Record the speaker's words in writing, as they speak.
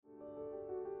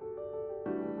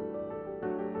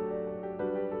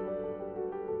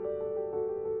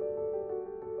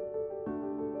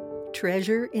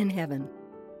treasure in heaven.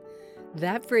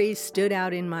 That phrase stood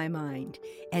out in my mind,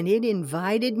 and it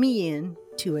invited me in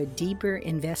to a deeper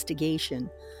investigation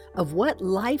of what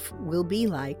life will be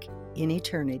like in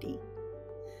eternity.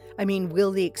 I mean,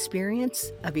 will the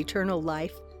experience of eternal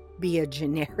life be a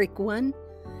generic one?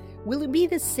 Will it be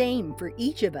the same for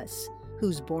each of us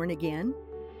who's born again?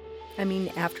 I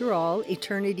mean, after all,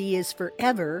 eternity is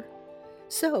forever.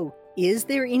 So, is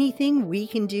there anything we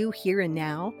can do here and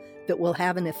now that will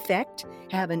have an effect,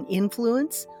 have an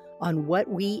influence on what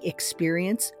we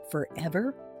experience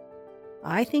forever?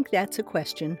 I think that's a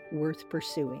question worth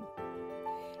pursuing.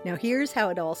 Now, here's how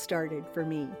it all started for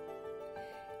me.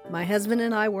 My husband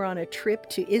and I were on a trip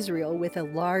to Israel with a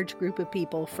large group of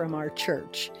people from our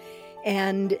church.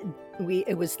 And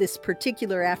it was this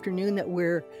particular afternoon that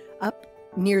we're up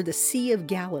near the Sea of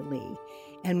Galilee.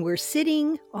 And we're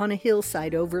sitting on a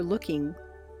hillside overlooking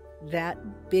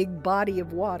that big body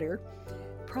of water,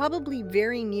 probably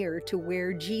very near to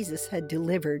where Jesus had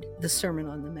delivered the Sermon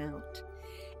on the Mount.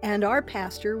 And our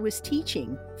pastor was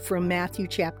teaching from Matthew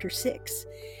chapter 6.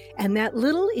 And that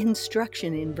little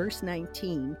instruction in verse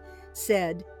 19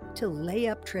 said to lay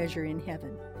up treasure in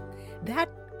heaven. That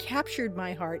captured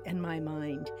my heart and my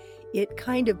mind. It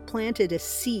kind of planted a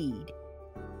seed.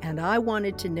 And I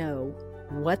wanted to know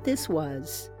what this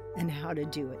was and how to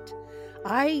do it.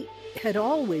 I had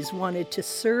always wanted to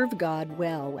serve God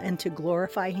well and to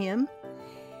glorify Him,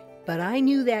 but I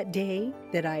knew that day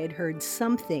that I had heard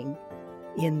something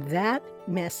in that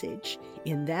message,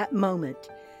 in that moment,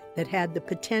 that had the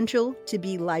potential to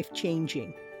be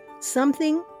life-changing,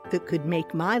 something that could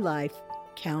make my life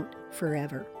count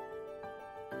forever.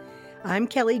 I'm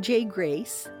Kelly J.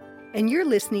 Grace, and you're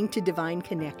listening to Divine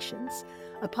Connections,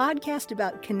 a podcast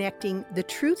about connecting the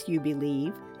truth you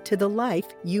believe to the life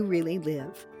you really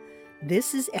live.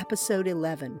 This is episode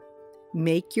 11,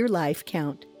 Make Your Life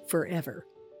Count Forever.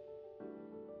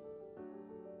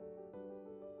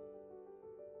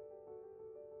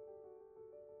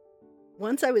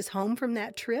 Once I was home from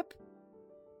that trip,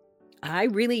 I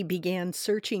really began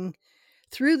searching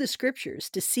through the scriptures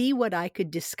to see what I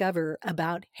could discover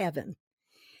about heaven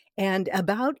and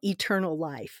about eternal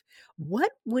life.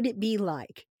 What would it be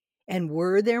like? And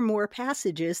were there more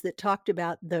passages that talked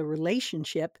about the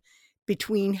relationship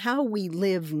between how we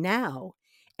live now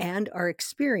and our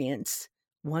experience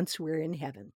once we're in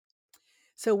heaven?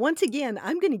 So once again,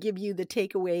 I'm going to give you the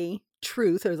takeaway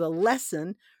truth or the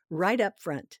lesson right up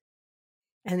front.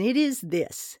 And it is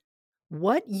this: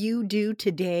 what you do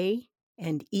today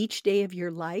and each day of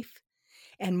your life,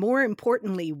 and more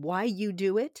importantly, why you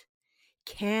do it,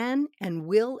 can and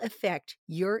will affect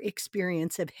your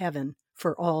experience of heaven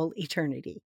for all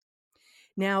eternity.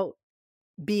 Now,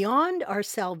 beyond our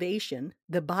salvation,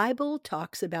 the Bible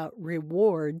talks about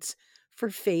rewards for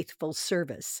faithful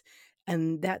service.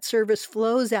 And that service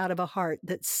flows out of a heart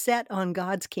that's set on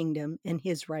God's kingdom and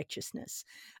His righteousness.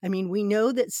 I mean, we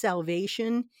know that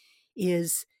salvation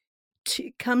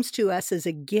comes to us as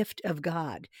a gift of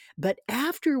God. But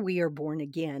after we are born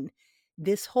again,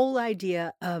 this whole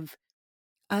idea of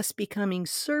us becoming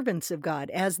servants of God,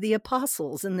 as the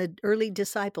apostles and the early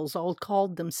disciples all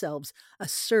called themselves a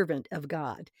servant of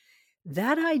God,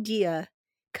 that idea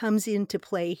comes into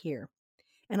play here.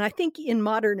 And I think in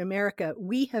modern America,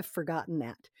 we have forgotten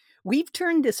that. We've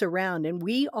turned this around, and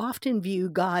we often view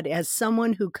God as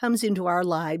someone who comes into our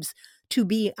lives to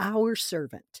be our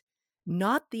servant,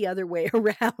 not the other way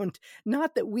around.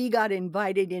 Not that we got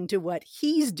invited into what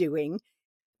He's doing,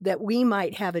 that we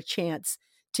might have a chance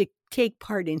to take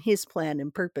part in His plan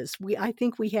and purpose. I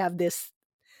think we have this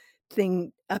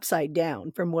thing upside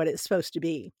down from what it's supposed to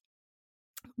be.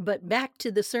 But back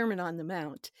to the Sermon on the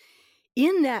Mount.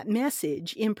 In that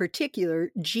message, in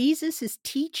particular, Jesus is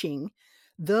teaching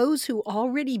those who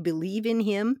already believe in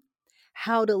Him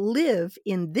how to live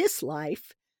in this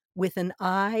life with an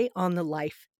eye on the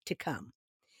life to come.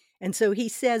 And so He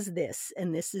says this,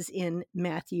 and this is in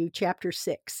Matthew chapter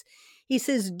 6. He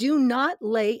says, "Do not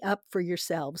lay up for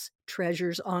yourselves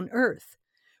treasures on earth,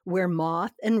 where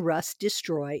moth and rust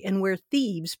destroy and where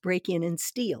thieves break in and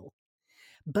steal.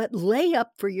 But lay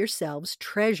up for yourselves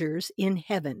treasures in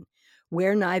heaven,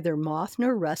 where neither moth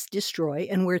nor rust destroy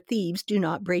and where thieves do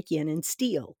not break in and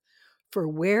steal. For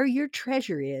where your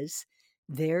treasure is,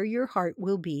 there your heart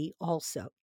will be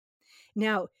also."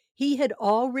 Now, He had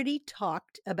already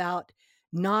talked about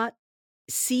not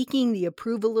seeking the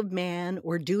approval of man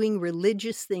or doing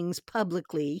religious things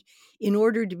publicly in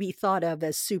order to be thought of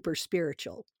as super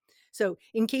spiritual. So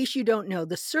in case you don't know,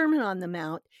 the Sermon on the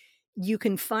Mount, you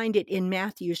can find it in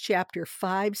Matthew chapter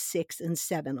 5, 6, and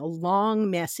 7, a long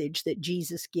message that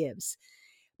Jesus gives.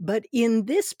 But in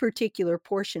this particular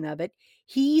portion of it,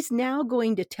 he's now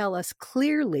going to tell us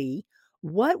clearly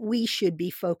what we should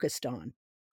be focused on.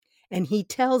 And he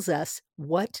tells us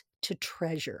what to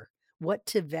treasure, what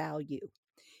to value.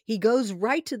 He goes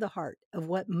right to the heart of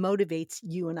what motivates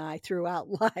you and I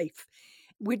throughout life,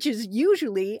 which is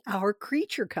usually our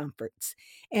creature comforts.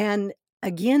 And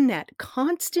again, that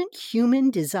constant human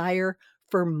desire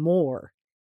for more.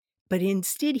 But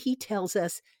instead, he tells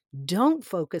us, don't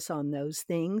focus on those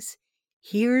things.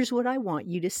 Here's what I want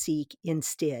you to seek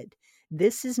instead.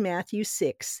 This is Matthew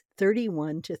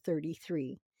 6:31 to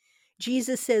 33.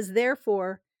 Jesus says,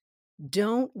 therefore,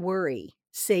 don't worry,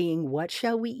 saying, what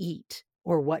shall we eat?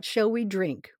 Or what shall we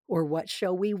drink? Or what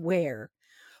shall we wear?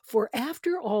 For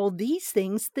after all these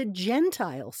things the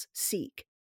Gentiles seek.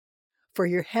 For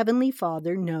your heavenly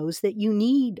Father knows that you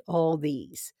need all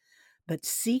these. But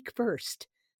seek first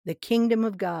the kingdom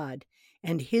of God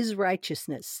and his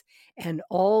righteousness, and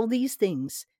all these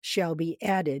things shall be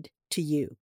added to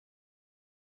you.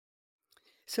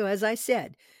 So, as I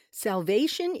said,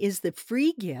 salvation is the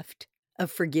free gift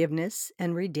of forgiveness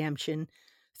and redemption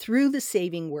through the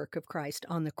saving work of Christ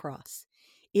on the cross.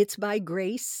 It's by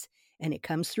grace, and it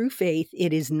comes through faith.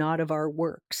 It is not of our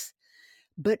works.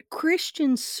 But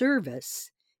Christian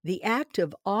service, the act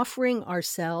of offering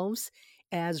ourselves,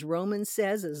 as Romans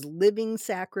says, as living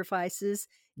sacrifices,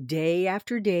 day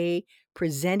after day,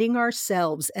 presenting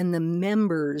ourselves and the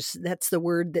members, that's the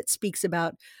word that speaks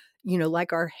about,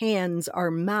 like our hands, our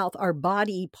mouth, our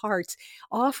body parts,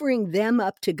 offering them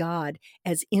up to God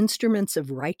as instruments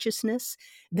of righteousness.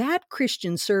 That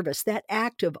Christian service, that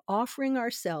act of offering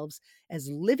ourselves as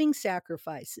living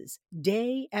sacrifices,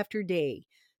 day after day,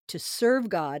 to serve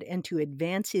God and to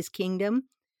advance his kingdom,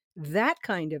 that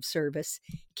kind of service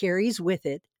carries with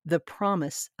it the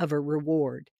promise of a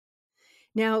reward.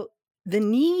 Now, the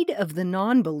need of the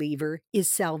non-believer is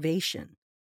salvation,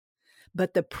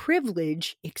 but the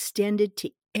privilege extended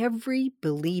to every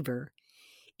believer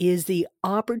is the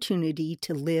opportunity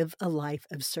to live a life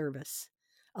of service,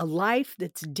 a life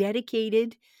that's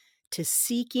dedicated to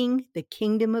seeking the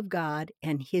kingdom of God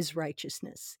and his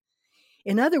righteousness.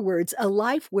 In other words, a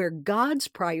life where God's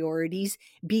priorities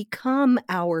become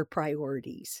our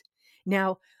priorities.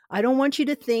 Now, I don't want you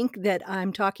to think that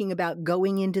I'm talking about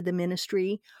going into the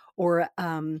ministry or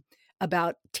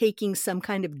about taking some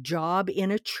kind of job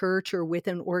in a church or with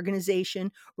an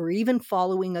organization or even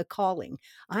following a calling.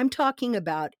 I'm talking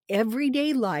about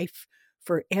everyday life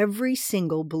for every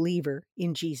single believer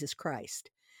in Jesus Christ.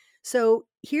 So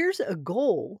here's a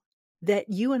goal that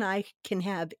you and I can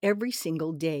have every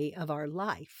single day of our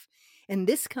life. And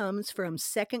this comes from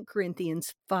 2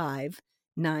 Corinthians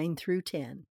 5:9 through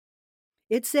 10.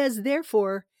 It says,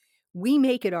 therefore, we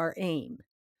make it our aim,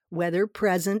 whether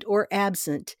present or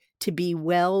absent, to be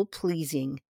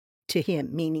well-pleasing to him,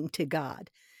 meaning to God.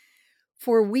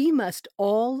 For we must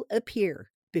all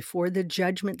appear before the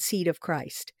judgment seat of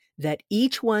Christ, that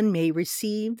each one may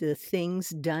receive the things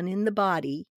done in the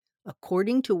body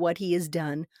according to what he has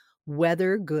done,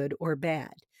 whether good or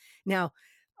bad. Now,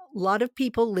 a lot of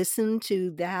people listen to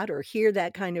that or hear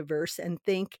that kind of verse and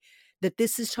think that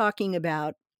this is talking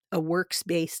about a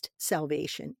works-based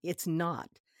salvation. It's not.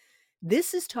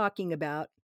 This is talking about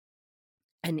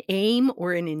an aim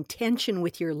or an intention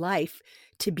with your life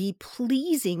to be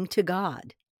pleasing to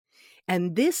God.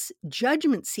 And this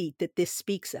judgment seat that this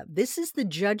speaks of, this is the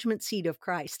judgment seat of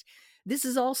Christ. This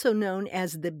is also known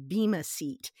as the Bema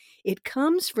seat. It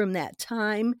comes from that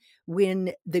time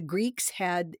when the Greeks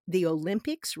had the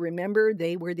Olympics. Remember,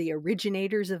 they were the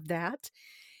originators of that.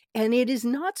 And it is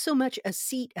not so much a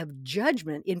seat of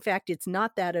judgment. In fact, it's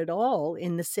not that at all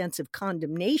in the sense of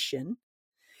condemnation,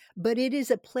 but it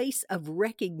is a place of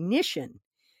recognition.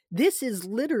 This is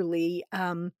literally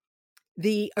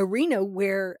the arena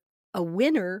where a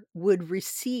winner would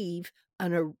receive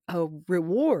a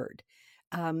reward,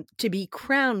 to be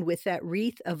crowned with that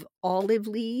wreath of olive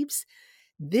leaves.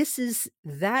 This is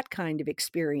that kind of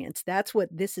experience. That's what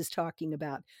this is talking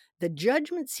about. The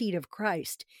judgment seat of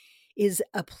Christ is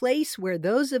a place where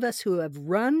those of us who have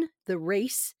run the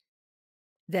race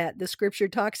that the scripture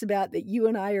talks about, that you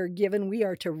and I are given, we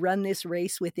are to run this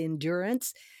race with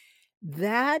endurance.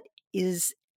 That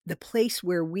is the place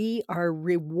where we are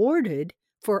rewarded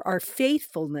for our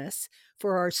faithfulness,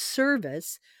 for our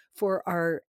service, for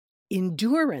our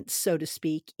endurance, so to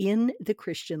speak, in the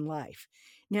Christian life.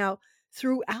 Now,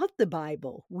 throughout the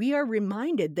Bible, we are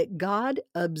reminded that God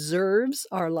observes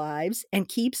our lives and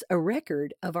keeps a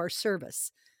record of our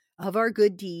service, of our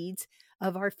good deeds,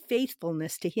 of our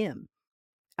faithfulness to him.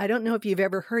 I don't know if you've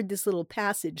ever heard this little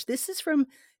passage. This is from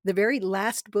the very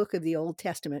last book of the Old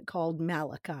Testament called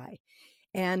Malachi.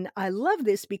 And I love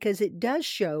this because it does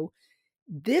show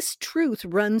this truth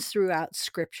runs throughout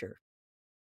Scripture.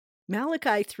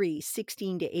 Malachi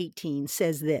 3:16-18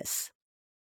 says this: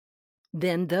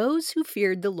 Then those who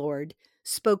feared the Lord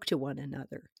spoke to one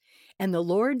another, and the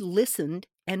Lord listened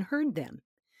and heard them.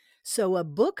 So a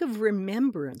book of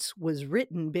remembrance was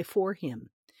written before him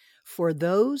for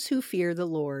those who fear the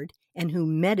Lord and who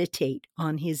meditate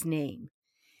on his name.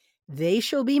 They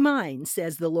shall be mine,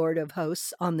 says the Lord of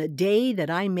hosts, on the day that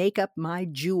I make up my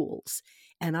jewels,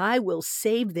 and I will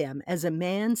save them as a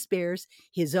man spares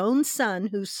his own son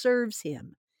who serves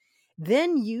him.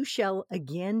 Then you shall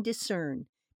again discern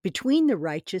between the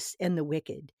righteous and the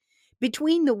wicked,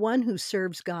 between the one who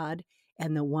serves God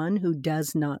and the one who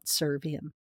does not serve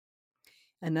him.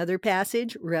 Another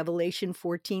passage, Revelation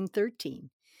 14:13,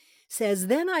 says,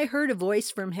 Then I heard a voice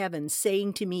from heaven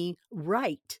saying to me,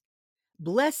 Write,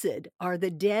 Blessed are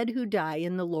the dead who die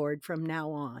in the Lord from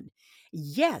now on.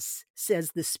 Yes,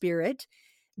 says the Spirit,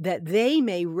 that they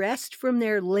may rest from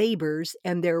their labors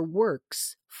and their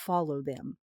works follow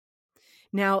them.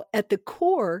 Now, at the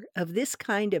core of this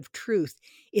kind of truth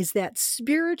is that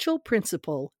spiritual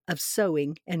principle of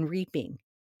sowing and reaping,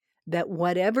 that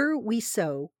whatever we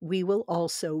sow, we will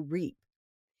also reap.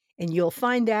 And you'll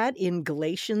find that in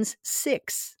Galatians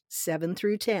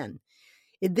 6:7-10.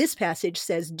 This passage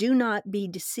says, Do not be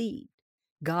deceived.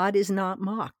 God is not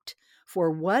mocked. For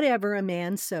whatever a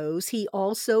man sows, he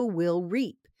also will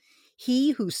reap.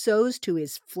 He who sows to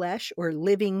his flesh or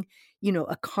living,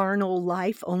 a carnal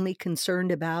life, only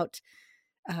concerned about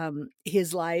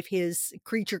his life, his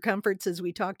creature comforts, as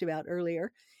we talked about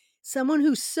earlier. Someone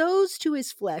who sows to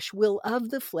his flesh will of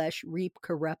the flesh reap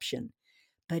corruption.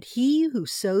 But he who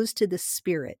sows to the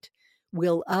Spirit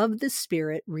will of the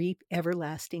Spirit reap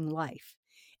everlasting life.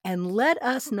 And let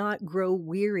us not grow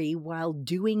weary while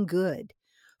doing good,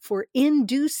 for in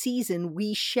due season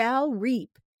we shall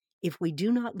reap if we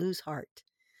do not lose heart.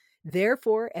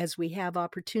 Therefore, as we have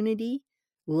opportunity,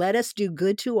 let us do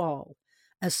good to all,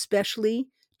 especially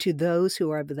to those who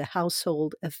are of the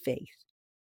household of faith.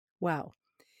 Wow.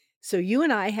 So you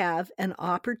and I have an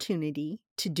opportunity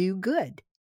to do good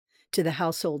to the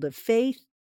household of faith,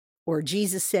 or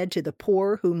Jesus said, to the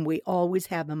poor whom we always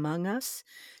have among us,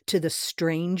 to the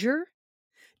stranger,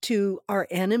 to our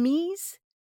enemies.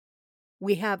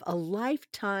 We have a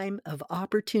lifetime of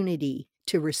opportunity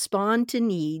to respond to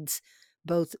needs,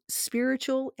 both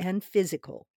spiritual and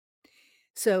physical.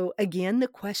 So again, the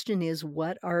question is,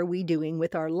 what are we doing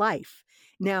with our life?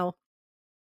 Now,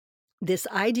 this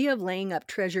idea of laying up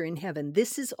treasure in heaven,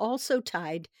 this is also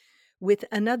tied with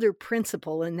another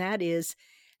principle, and that is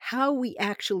how we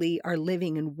actually are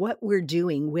living and what we're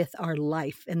doing with our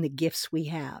life and the gifts we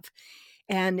have.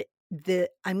 And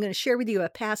I'm going to share with you a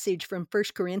passage from 1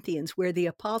 Corinthians where the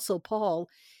Apostle Paul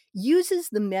uses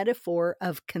the metaphor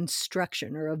of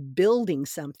construction or of building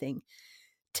something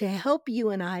to help you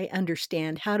and I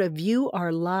understand how to view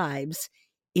our lives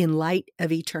in light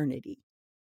of eternity.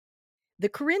 The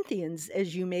Corinthians,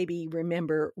 as you maybe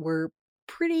remember, were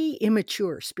pretty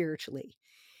immature spiritually.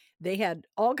 They had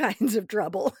all kinds of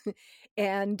trouble,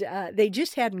 and they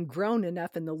just hadn't grown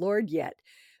enough in the Lord yet.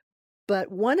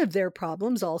 But one of their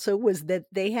problems also was that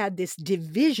they had this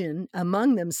division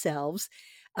among themselves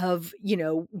of,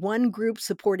 one group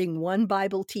supporting one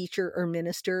Bible teacher or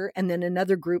minister, and then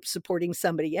another group supporting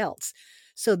somebody else.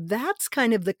 So that's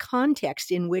kind of the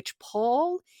context in which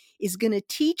Paul is going to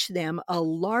teach them a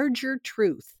larger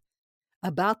truth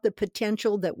about the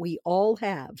potential that we all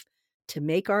have to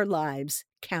make our lives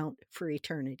count for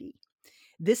eternity.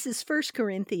 This is 1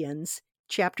 Corinthians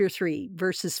chapter 3,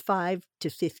 verses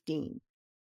 5-15.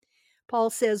 Paul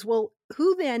says, Well,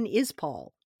 who then is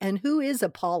Paul, and who is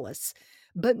Apollos,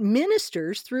 but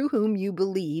ministers through whom you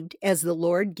believed, as the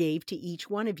Lord gave to each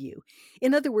one of you?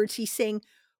 In other words, he's saying,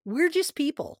 we're just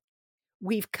people.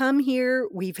 We've come here,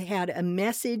 we've had a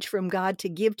message from God to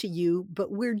give to you,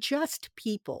 but we're just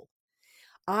people.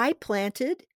 I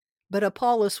planted, but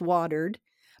Apollos watered,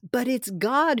 but it's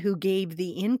God who gave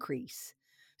the increase.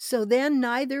 So then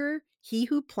neither he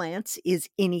who plants is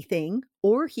anything,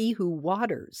 or he who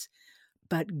waters,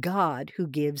 but God who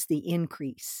gives the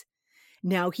increase.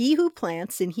 Now he who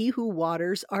plants and he who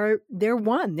waters they're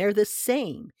one, they're the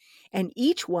same, and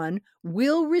each one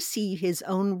will receive his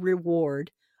own reward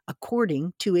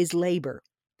according to his labor.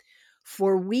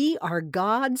 For we are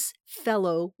God's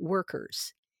fellow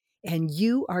workers, and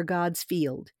you are God's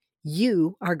field.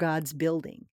 You are God's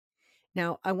building.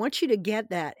 Now, I want you to get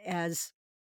that as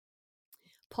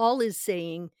Paul is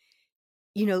saying,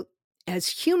 as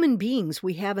human beings,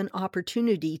 we have an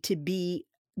opportunity to be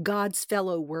God's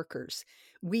fellow workers.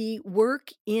 We work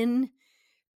in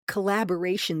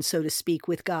collaboration, so to speak,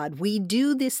 with God. We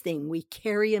do this thing, we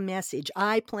carry a message.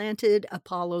 I planted,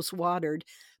 Apollos watered,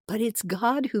 but it's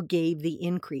God who gave the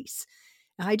increase.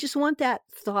 I just want that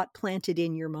thought planted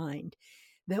in your mind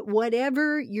that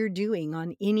whatever you're doing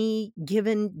on any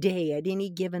given day, at any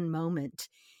given moment,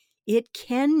 it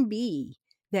can be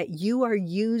that you are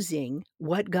using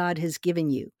what God has given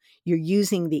you. You're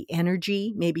using the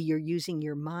energy, maybe you're using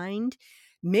your mind,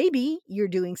 maybe you're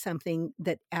doing something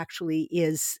that actually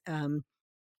is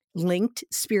linked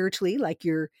spiritually, like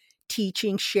you're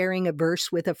teaching, sharing a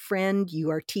verse with a friend, you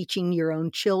are teaching your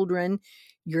own children,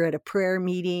 you're at a prayer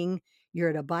meeting, you're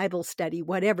at a Bible study,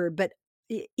 whatever. But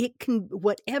it can,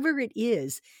 whatever it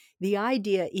is, the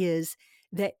idea is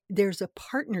that there's a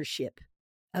partnership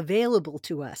available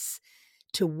to us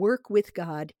to work with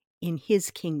God in his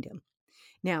kingdom.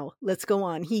 Now, let's go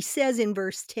on. He says in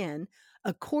verse 10,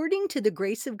 according to the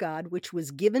grace of God, which was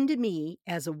given to me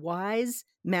as a wise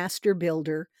master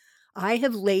builder, I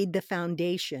have laid the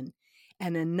foundation,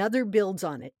 and another builds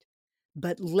on it.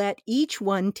 But let each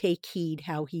one take heed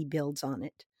how he builds on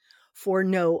it. For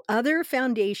no other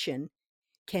foundation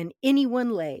can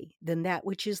anyone lay than that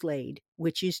which is laid,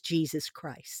 which is Jesus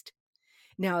Christ.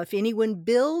 Now, if anyone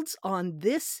builds on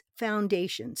this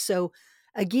foundation, so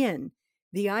again,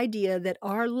 the idea that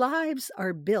our lives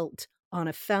are built on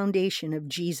a foundation of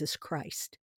Jesus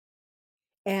Christ.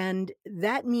 And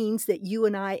that means that you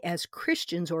and I, as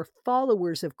Christians or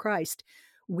followers of Christ,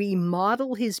 we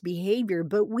model his behavior,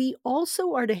 but we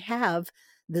also are to have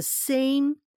the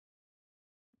same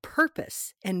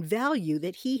purpose and value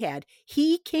that he had.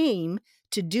 He came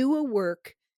to do a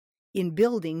work in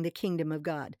building the kingdom of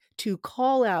God, to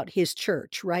call out his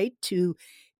church, right? To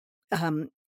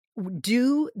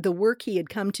do the work he had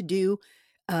come to do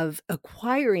of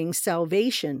acquiring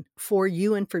salvation for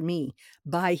you and for me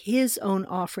by his own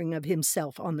offering of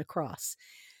himself on the cross.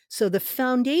 So the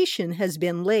foundation has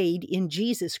been laid in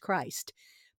Jesus Christ.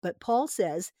 But Paul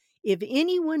says, if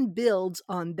anyone builds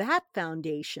on that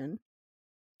foundation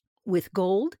with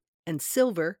gold and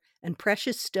silver and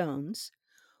precious stones,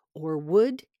 or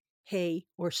wood, hay,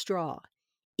 or straw,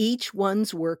 each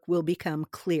one's work will become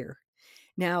clear.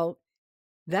 Now,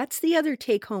 that's the other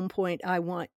take-home point I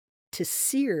want to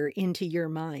sear into your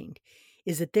mind,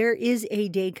 is that there is a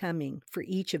day coming for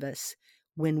each of us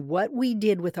when what we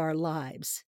did with our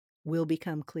lives will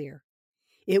become clear.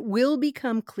 It will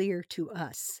become clear to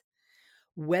us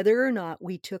whether or not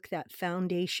we took that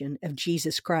foundation of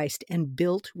Jesus Christ and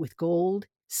built with gold,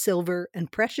 silver,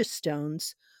 and precious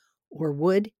stones, or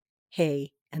wood,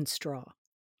 hay, and straw.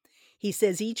 He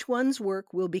says each one's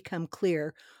work will become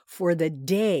clear for the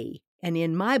day. And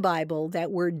in my Bible,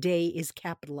 that word day is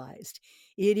capitalized.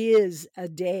 It is a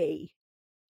day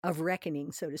of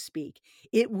reckoning, so to speak.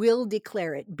 It will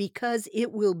declare it because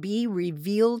it will be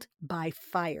revealed by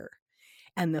fire.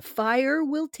 And the fire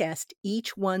will test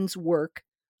each one's work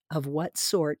of what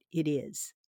sort it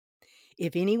is.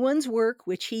 If anyone's work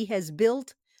which he has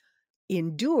built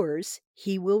endures,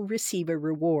 he will receive a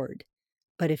reward.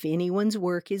 But if anyone's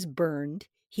work is burned,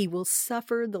 he will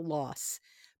suffer the loss,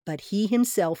 but he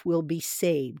himself will be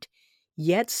saved,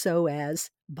 yet so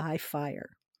as by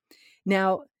fire.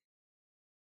 Now,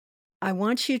 I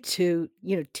want you to,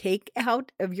 take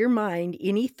out of your mind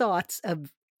any thoughts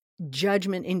of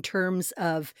judgment in terms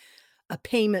of a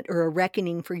payment or a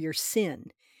reckoning for your sin.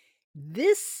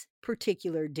 This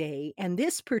particular day and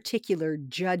this particular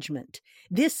judgment,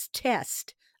 this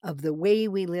test of the way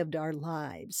we lived our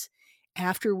lives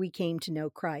after we came to know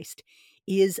Christ,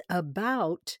 is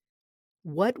about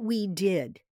what we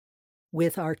did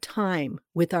with our time,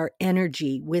 with our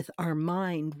energy, with our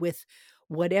mind, with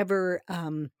whatever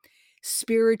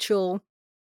spiritual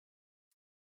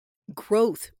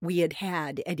growth we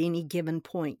had at any given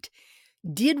point.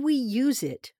 Did we use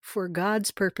it for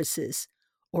God's purposes,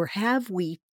 or have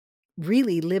we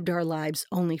really lived our lives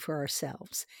only for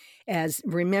ourselves? As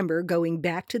remember, going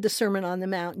back to the Sermon on the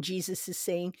Mount, Jesus is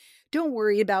saying, don't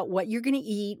worry about what you're going to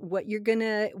eat, what you're going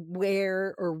to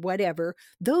wear, or whatever.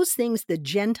 Those things the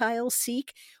Gentiles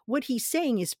seek. What he's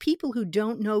saying is people who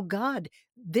don't know God,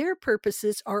 their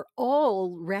purposes are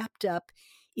all wrapped up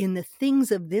in the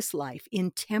things of this life,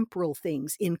 in temporal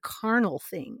things, in carnal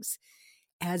things.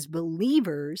 As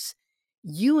believers,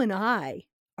 you and I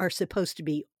are supposed to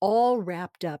be all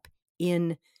wrapped up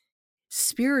in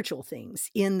spiritual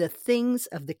things, in the things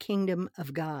of the kingdom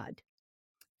of God.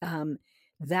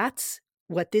 That's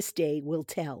what this day will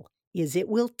tell, is it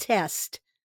will test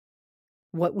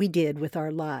what we did with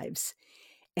our lives.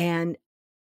 And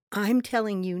I'm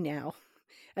telling you now,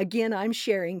 again, I'm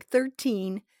sharing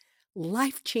 13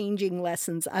 life-changing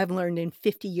lessons I've learned in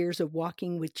 50 years of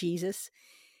walking with Jesus.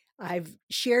 I've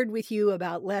shared with you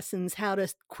about lessons how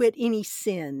to quit any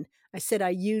sin. I said I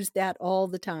used that all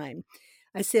the time.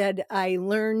 I said I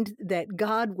learned that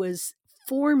God was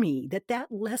for me, that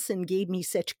lesson gave me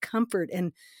such comfort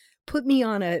and put me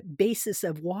on a basis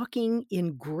of walking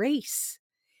in grace.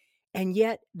 And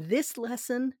yet, this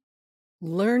lesson,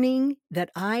 learning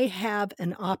that I have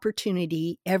an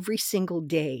opportunity every single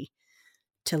day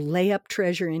to lay up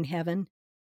treasure in heaven,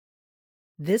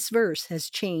 this verse has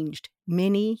changed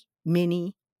many,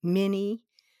 many, many,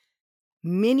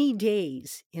 many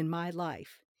days in my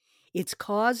life. It's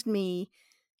caused me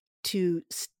to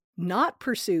not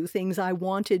pursue things I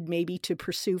wanted maybe to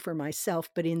pursue for myself,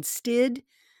 but instead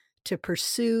to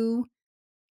pursue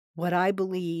what I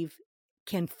believe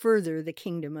can further the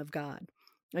kingdom of God.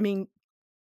 I mean,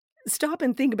 stop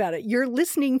and think about it. You're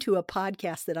listening to a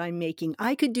podcast that I'm making.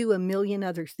 I could do a million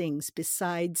other things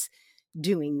besides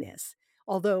doing this,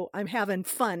 although I'm having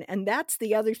fun. And that's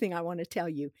the other thing I want to tell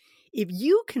you. If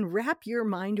you can wrap your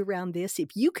mind around this,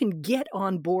 if you can get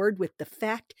on board with the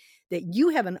fact that you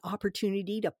have an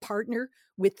opportunity to partner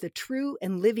with the true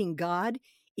and living God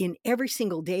in every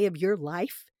single day of your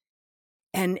life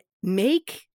and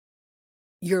make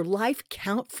your life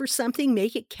count for something,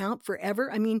 make it count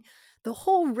forever. I mean, the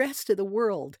whole rest of the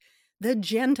world, the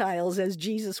Gentiles, as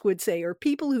Jesus would say, or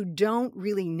people who don't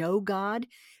really know God,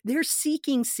 they're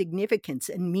seeking significance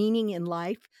and meaning in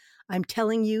life. I'm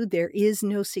telling you, there is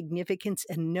no significance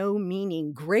and no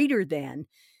meaning greater than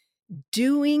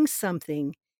doing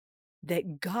something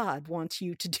that God wants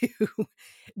you to do,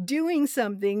 doing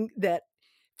something that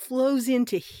flows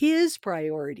into His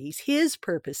priorities, His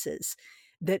purposes,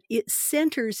 that it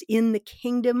centers in the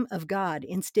kingdom of God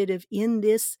instead of in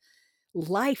this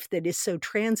life that is so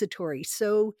transitory,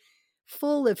 so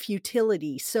full of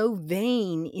futility, so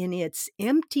vain in its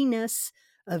emptiness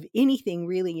of anything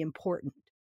really important.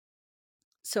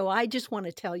 So I just want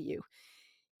to tell you,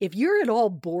 if you're at all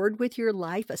bored with your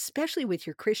life, especially with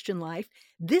your Christian life,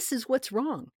 this is what's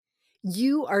wrong.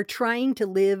 You are trying to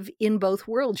live in both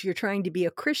worlds. You're trying to be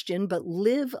a Christian, but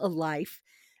live a life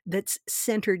that's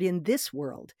centered in this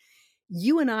world.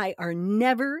 You and I are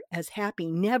never as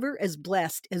happy, never as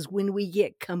blessed as when we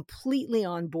get completely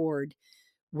on board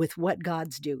with what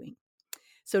God's doing.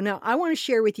 So now I want to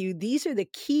share with you, these are the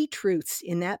key truths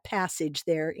in that passage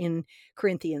there in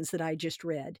Corinthians that I just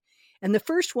read. And the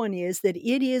first one is that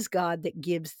it is God that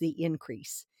gives the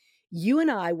increase. You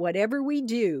and I, whatever we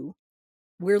do,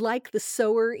 we're like the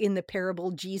sower in the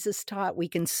parable Jesus taught. We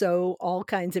can sow all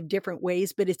kinds of different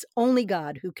ways, but it's only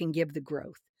God who can give the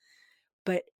growth.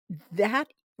 But that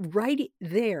right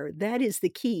there, that is the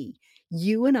key.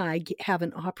 You and I have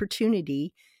an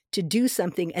opportunity to do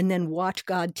something and then watch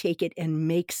God take it and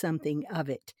make something of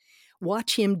it.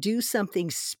 Watch Him do something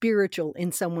spiritual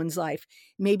in someone's life.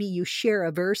 Maybe you share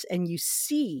a verse and you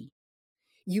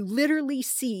literally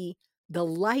see the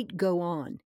light go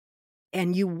on,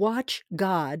 and you watch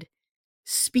God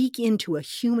speak into a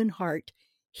human heart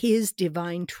His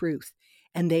divine truth,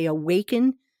 and they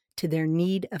awaken to their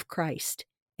need of Christ.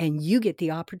 And you get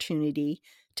the opportunity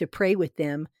to pray with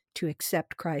them to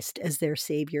accept Christ as their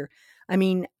Savior. I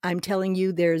mean, I'm telling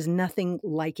you, there's nothing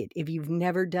like it. If you've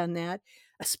never done that,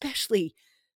 especially,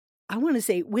 I want to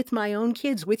say, with my own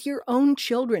kids, with your own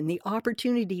children, the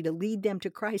opportunity to lead them to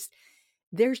Christ,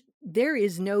 there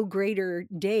is no greater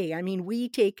day. I mean, we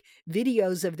take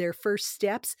videos of their first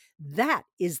steps. That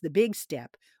is the big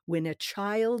step. When a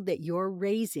child that you're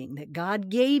raising, that God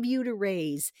gave you to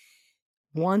raise,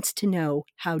 wants to know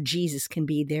how Jesus can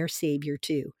be their Savior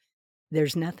too.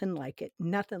 There's nothing like it,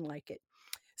 nothing like it.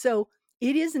 So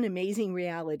it is an amazing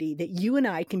reality that you and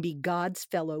I can be God's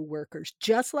fellow workers,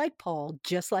 just like Paul,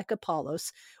 just like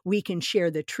Apollos. We can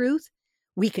share the truth.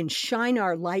 We can shine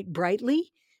our light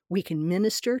brightly. We can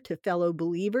minister to fellow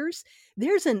believers.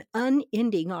 There's an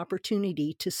unending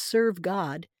opportunity to serve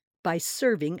God by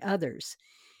serving others.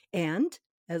 And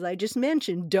as I just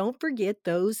mentioned, don't forget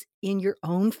those in your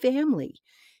own family,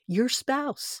 your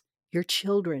spouse, your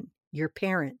children, your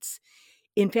parents.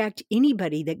 In fact,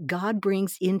 anybody that God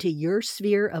brings into your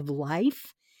sphere of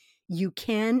life, you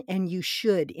can and you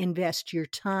should invest your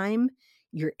time,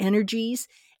 your energies,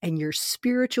 and your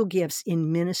spiritual gifts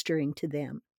in ministering to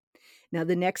them. Now,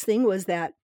 the next thing was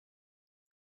that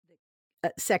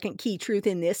second key truth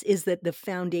in this is that the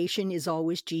foundation is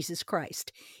always Jesus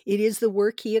Christ. It is the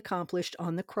work He accomplished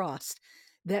on the cross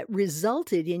that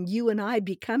resulted in you and I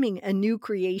becoming a new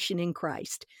creation in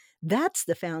Christ. That's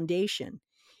the foundation.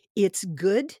 It's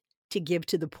good to give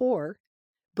to the poor,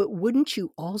 but wouldn't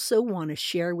you also want to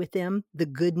share with them the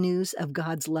good news of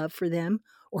God's love for them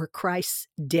or Christ's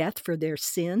death for their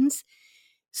sins?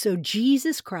 So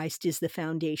Jesus Christ is the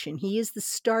foundation. He is the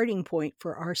starting point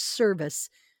for our service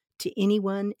to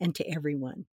anyone and to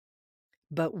everyone.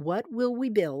 But what will we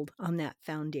build on that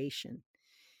foundation?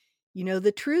 You know,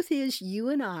 the truth is you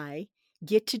and I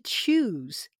get to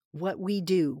choose what we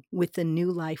do with the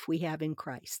new life we have in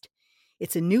Christ.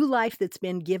 It's a new life that's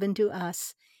been given to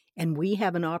us, and we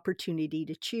have an opportunity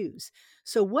to choose.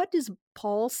 So what does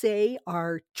Paul say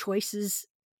our choices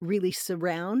really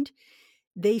surround?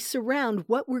 They surround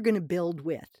what we're going to build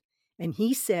with. And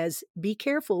he says, be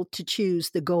careful to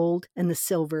choose the gold and the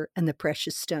silver and the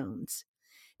precious stones.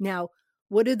 Now,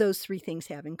 what do those three things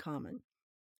have in common?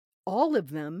 All of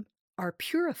them are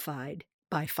purified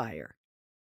by fire.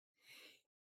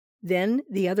 Then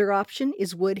the other option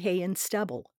is wood, hay, and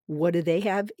stubble. What do they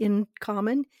have in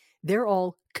common? They're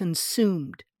all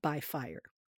consumed by fire.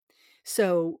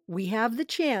 So we have the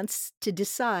chance to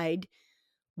decide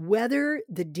whether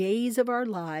the days of our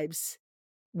lives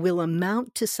will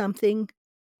amount to something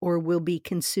or will be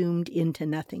consumed into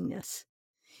nothingness.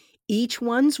 Each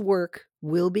one's work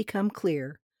will become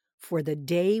clear, for the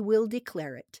day will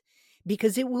declare it,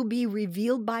 because it will be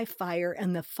revealed by fire,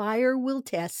 and the fire will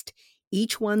test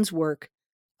each one's work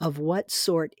of what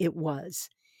sort it was.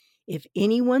 If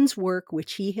anyone's work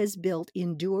which he has built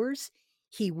endures,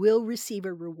 he will receive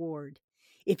a reward.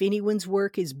 If anyone's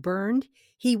work is burned,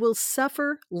 he will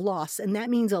suffer loss, and that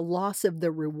means a loss of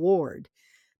the reward.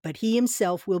 But he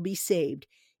himself will be saved,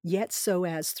 yet so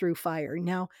as through fire.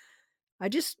 Now, I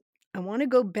want to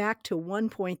go back to one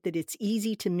point that it's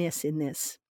easy to miss in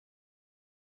this.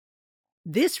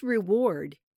 This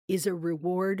reward is a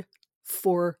reward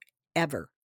forever.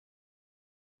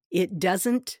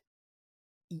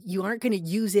 You aren't going to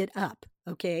use it up,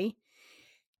 okay?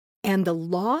 And the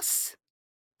loss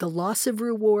of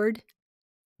reward,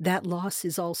 that loss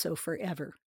is also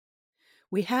forever.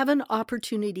 We have an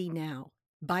opportunity now,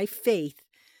 by faith,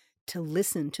 to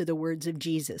listen to the words of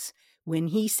Jesus when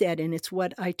he said, and it's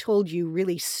what I told you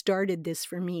really started this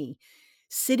for me,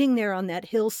 sitting there on that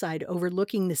hillside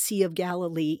overlooking the Sea of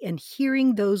Galilee and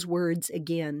hearing those words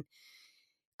again,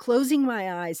 closing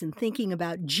my eyes and thinking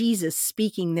about Jesus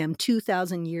speaking them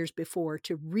 2,000 years before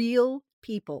to real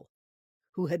people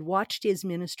who had watched his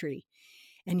ministry.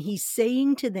 And he's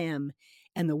saying to them,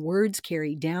 and the words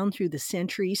carry down through the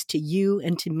centuries to you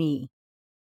and to me,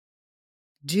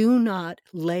 do not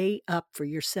lay up for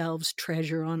yourselves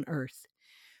treasure on earth,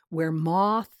 where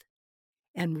moth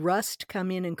and rust come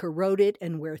in and corrode it,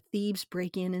 and where thieves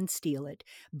break in and steal it,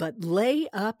 but lay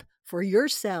up for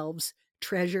yourselves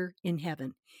treasure in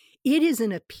heaven. It is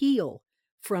an appeal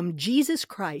from Jesus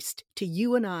Christ to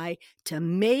you and I to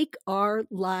make our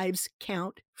lives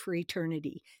count for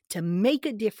eternity, to make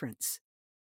a difference.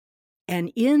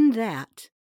 And in that,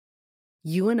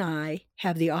 you and I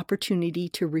have the opportunity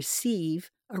to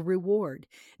receive a reward.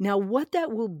 Now, what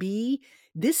that will be,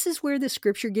 this is where the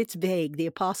scripture gets vague. The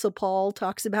Apostle Paul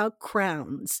talks about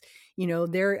crowns. You know,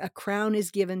 a crown is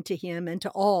given to him and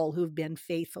to all who've been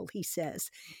faithful, he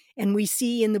says. And we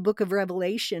see in the book of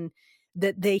Revelation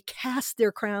that they cast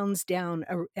their crowns down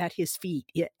at his feet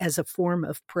as a form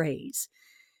of praise.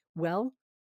 Well,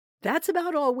 that's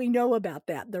about all we know about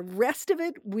that. The rest of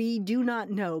it, we do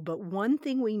not know. But one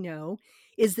thing we know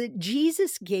is that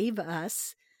Jesus gave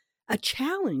us a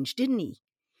challenge, didn't he?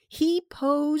 He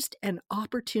posed an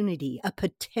opportunity, a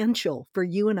potential for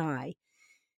you and I,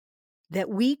 that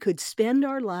we could spend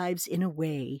our lives in a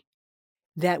way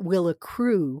that will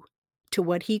accrue to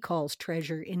what he calls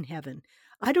treasure in heaven.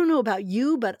 I don't know about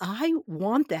you, but I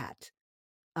want that.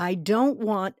 I don't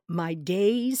want my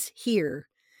days here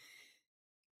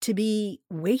to be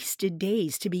wasted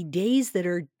days, to be days that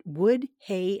are wood,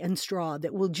 hay, and straw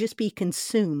that will just be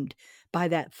consumed by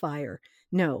that fire.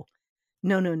 No.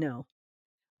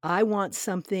 I want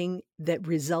something that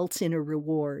results in a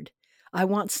reward. I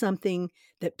want something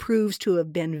that proves to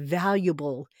have been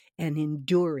valuable and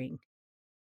enduring.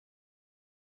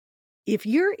 If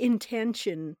your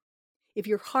intention, if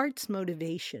your heart's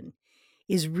motivation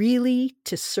is really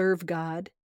to serve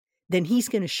God, then he's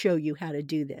going to show you how to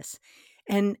do this.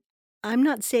 And I'm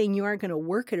not saying you aren't going to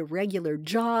work at a regular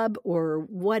job or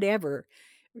whatever,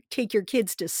 take your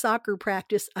kids to soccer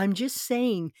practice. I'm just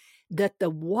saying that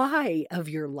the why of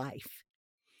your life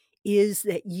is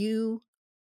that you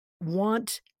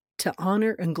want to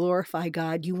honor and glorify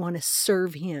God. You want to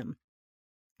serve him.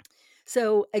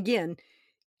 So again,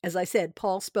 as I said,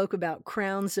 Paul spoke about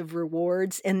crowns of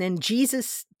rewards, and then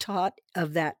Jesus taught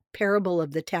of that parable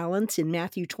of the talents in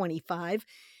Matthew 25.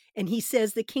 And he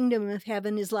says the kingdom of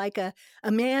heaven is like a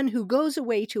man who goes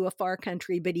away to a far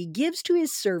country, but he gives to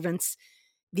his servants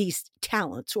these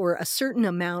talents, or a certain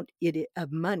amount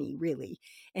of money, really.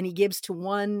 And he gives to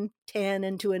one 10,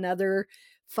 and to another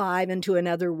 5, and to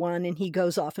another 1, and he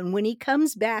goes off. And when he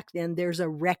comes back, then there's a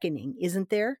reckoning, isn't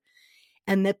there?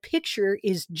 And the picture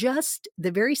is just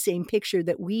the very same picture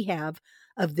that we have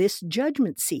of this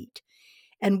judgment seat.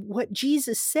 And what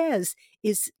Jesus says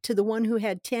is, to the one who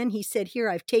had 10, he said, "Here,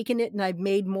 I've taken it and I've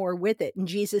made more with it." And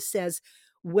Jesus says,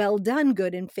 "Well done,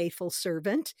 good and faithful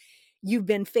servant. You've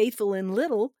been faithful in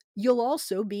little. You'll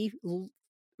also be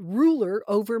ruler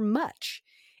over much."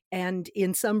 And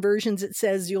in some versions, it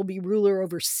says you'll be ruler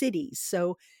over cities.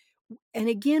 So, and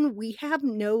again, we have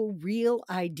no real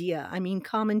idea. I mean,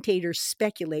 commentators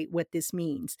speculate what this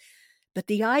means. But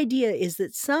the idea is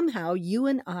that somehow you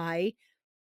and I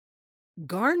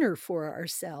garner for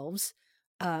ourselves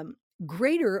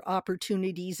greater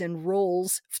opportunities and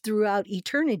roles throughout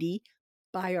eternity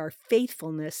by our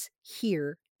faithfulness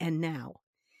here and now.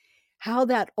 How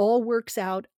that all works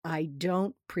out, I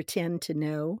don't pretend to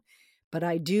know, but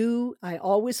I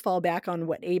always fall back on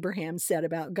what Abraham said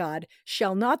about God.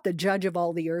 Shall not the judge of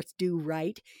all the earth do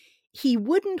right? He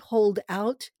wouldn't hold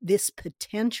out this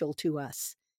potential to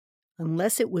us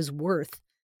unless it was worth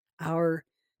our,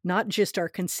 not just our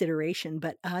consideration,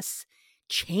 but us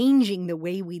changing the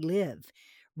way we live,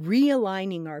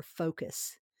 realigning our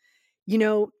focus. You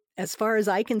know, as far as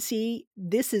I can see,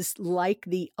 this is like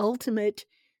the ultimate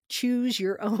choose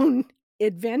your own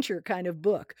adventure kind of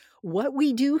book. What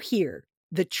we do here,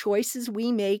 the choices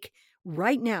we make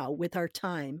right now with our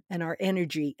time and our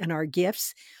energy and our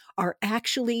gifts, are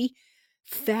actually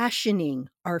fashioning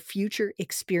our future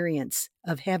experience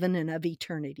of heaven and of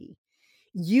eternity.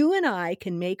 You and I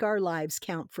can make our lives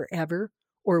count forever,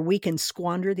 or we can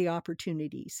squander the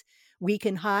opportunities. We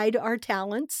can hide our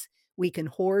talents. We can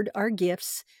hoard our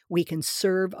gifts. We can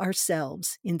serve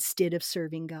ourselves instead of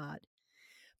serving God.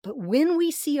 But when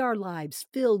we see our lives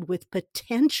filled with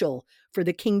potential for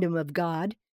the kingdom of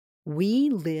God, we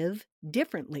live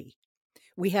differently.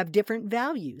 We have different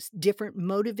values, different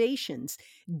motivations,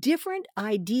 different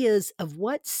ideas of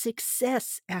what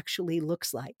success actually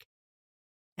looks like.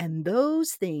 And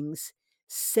those things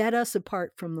set us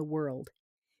apart from the world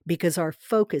because our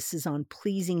focus is on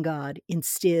pleasing God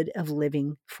instead of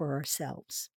living for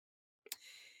ourselves.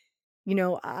 You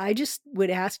know, I just would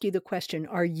ask you the question,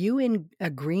 are you in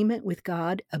agreement with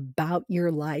God about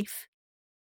your life?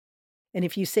 And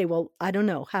if you say, well, I don't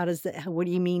know, what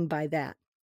do you mean by that?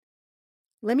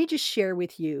 Let me just share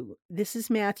with you. This is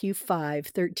Matthew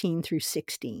 5:13 through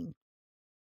 16.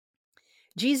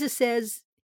 Jesus says,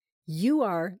 "You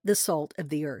are the salt of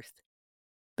the earth.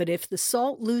 But if the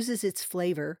salt loses its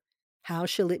flavor, how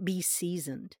shall it be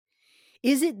seasoned?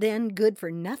 Is it then good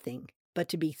for nothing but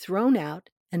to be thrown out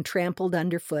and trampled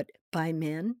underfoot by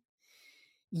men?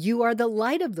 You are the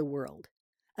light of the world.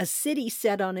 A city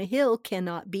set on a hill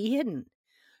cannot be hidden.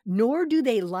 Nor do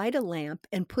they light a lamp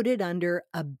and put it under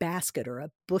a basket or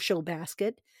a bushel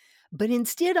basket, but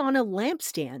instead on a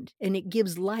lampstand, and it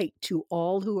gives light to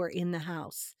all who are in the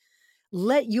house.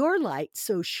 Let your light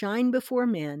so shine before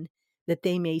men that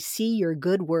they may see your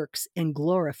good works and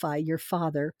glorify your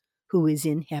Father who is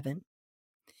in heaven."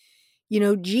 You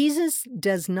know, Jesus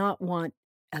does not want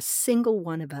a single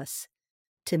one of us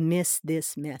to miss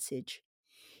this message.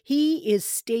 He is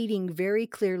stating very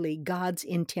clearly God's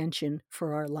intention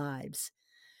for our lives: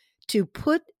 to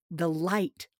put the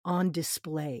light on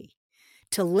display,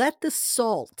 to let the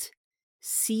salt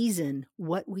season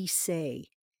what we say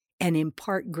and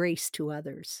impart grace to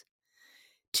others,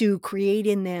 to create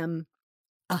in them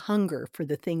a hunger for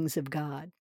the things of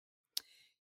God.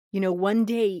 You know, one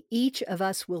day each of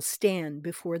us will stand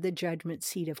before the judgment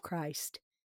seat of Christ.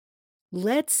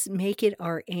 Let's make it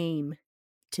our aim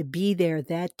to be there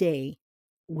that day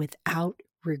without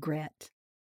regret.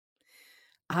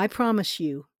 I promise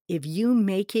you, if you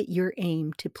make it your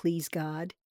aim to please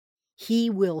God, He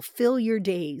will fill your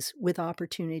days with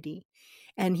opportunity,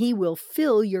 and He will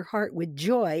fill your heart with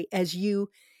joy as you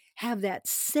have that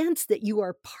sense that you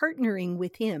are partnering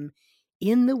with Him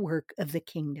in the work of the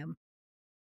kingdom.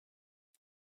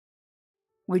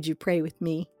 Would you pray with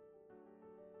me?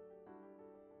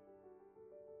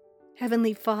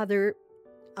 Heavenly Father,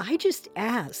 I just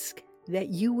ask that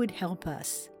you would help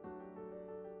us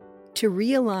to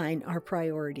realign our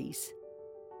priorities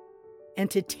and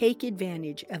to take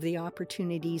advantage of the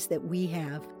opportunities that we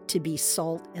have to be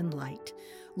salt and light.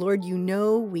 Lord, you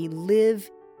know we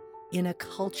live in a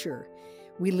culture,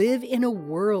 we live in a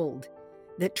world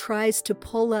that tries to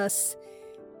pull us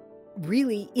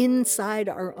really inside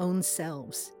our own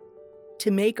selves,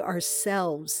 to make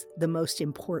ourselves the most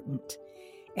important,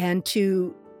 and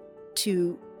to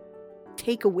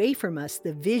take away from us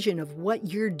the vision of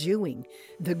what you're doing,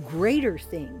 the greater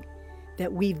thing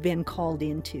that we've been called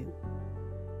into.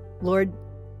 Lord,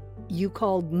 you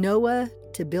called Noah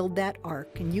to build that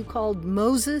ark, and you called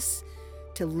Moses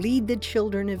to lead the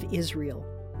children of Israel.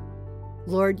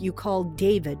 Lord, you called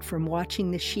David from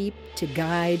watching the sheep to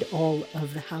guide all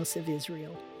of the house of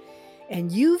Israel.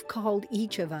 And you've called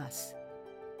each of us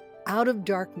out of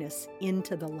darkness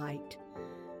into the light.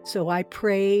 So I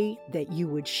pray that you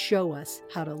would show us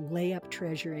how to lay up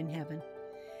treasure in heaven,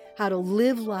 how to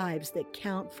live lives that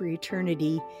count for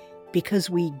eternity because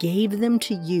we gave them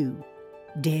to you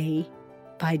day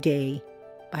by day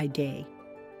by day.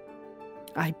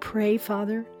 I pray,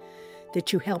 Father,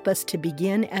 that you help us to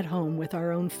begin at home with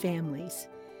our own families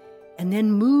and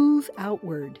then move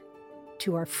outward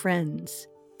to our friends,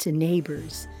 to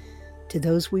neighbors, to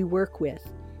those we work with,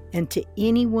 and to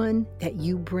anyone that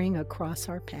you bring across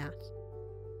our path.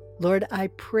 Lord, I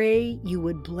pray you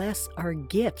would bless our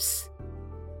gifts.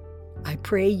 I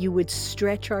pray you would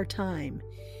stretch our time.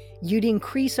 You'd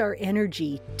increase our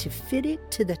energy to fit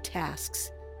it to the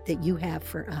tasks that you have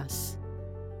for us.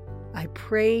 I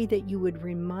pray that you would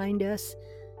remind us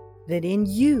that in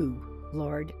you,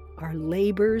 Lord, our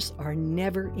labors are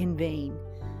never in vain,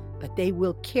 but they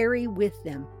will carry with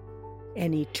them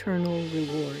an eternal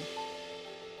reward.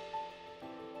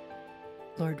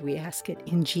 Lord, we ask it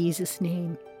in Jesus'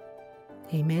 name.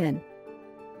 Amen.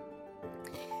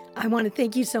 I want to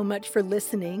thank you so much for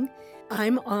listening.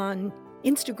 I'm on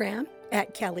Instagram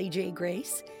at Kelly J.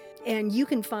 Grace, and you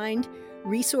can find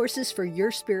resources for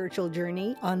your spiritual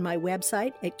journey on my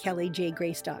website at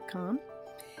kellyjgrace.com.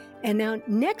 And now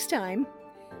next time,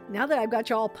 now that I've got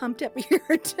you all pumped up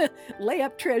here to lay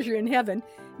up treasure in heaven,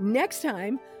 next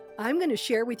time I'm going to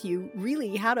share with you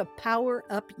really how to power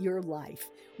up your life.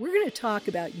 We're going to talk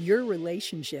about your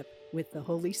relationship with the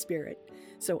Holy Spirit.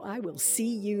 So I will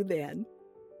see you then.